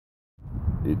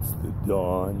It's the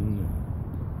dawn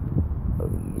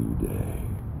of a new day.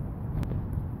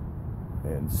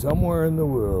 And somewhere in the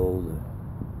world,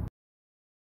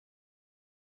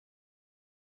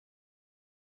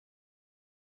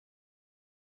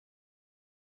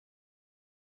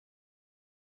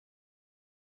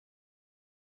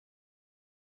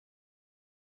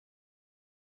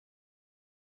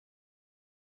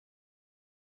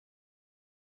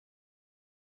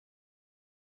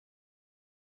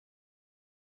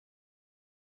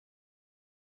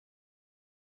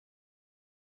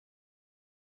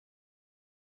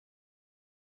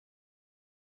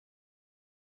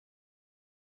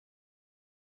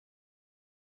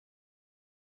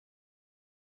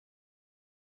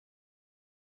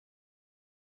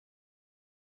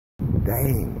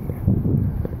 dang.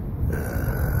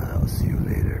 I'll see you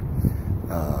later.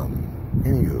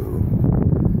 Anywho,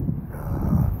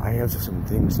 I have some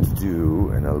things to do,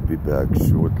 and I'll be back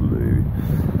shortly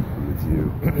with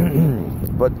you.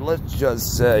 But let's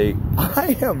just say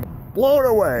I am blown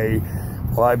away.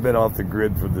 Well, I've been off the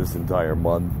grid for this entire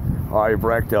month. I've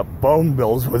racked up phone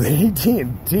bills with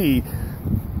AT&T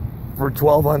for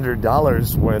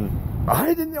 $1,200 when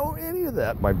I didn't know any of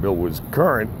that. My bill was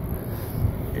current.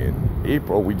 In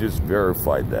April, we just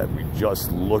verified that. We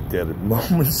just looked at it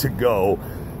moments ago,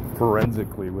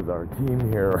 forensically with our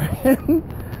team here. And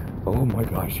oh my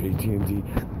gosh, AT&T,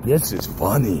 this is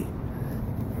funny.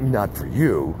 Not for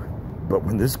you, but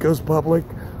when this goes public,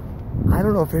 I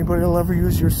don't know if anybody will ever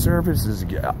use your services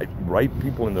again. Right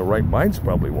people in the right minds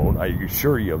probably won't. I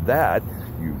assure you of that.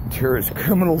 You terrorist,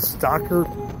 criminal, stalker,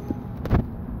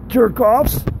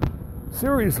 jerk-offs.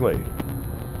 Seriously.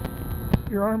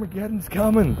 Your Armageddon's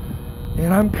coming,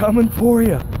 and I'm coming for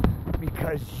you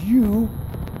because you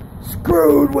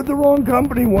screwed with the wrong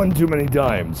company one too many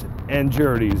times and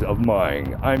charities of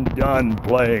mine. I'm done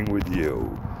playing with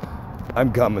you.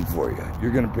 I'm coming for you.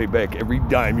 You're gonna pay back every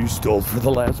dime you stole for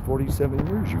the last 47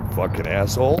 years, you fucking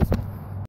assholes.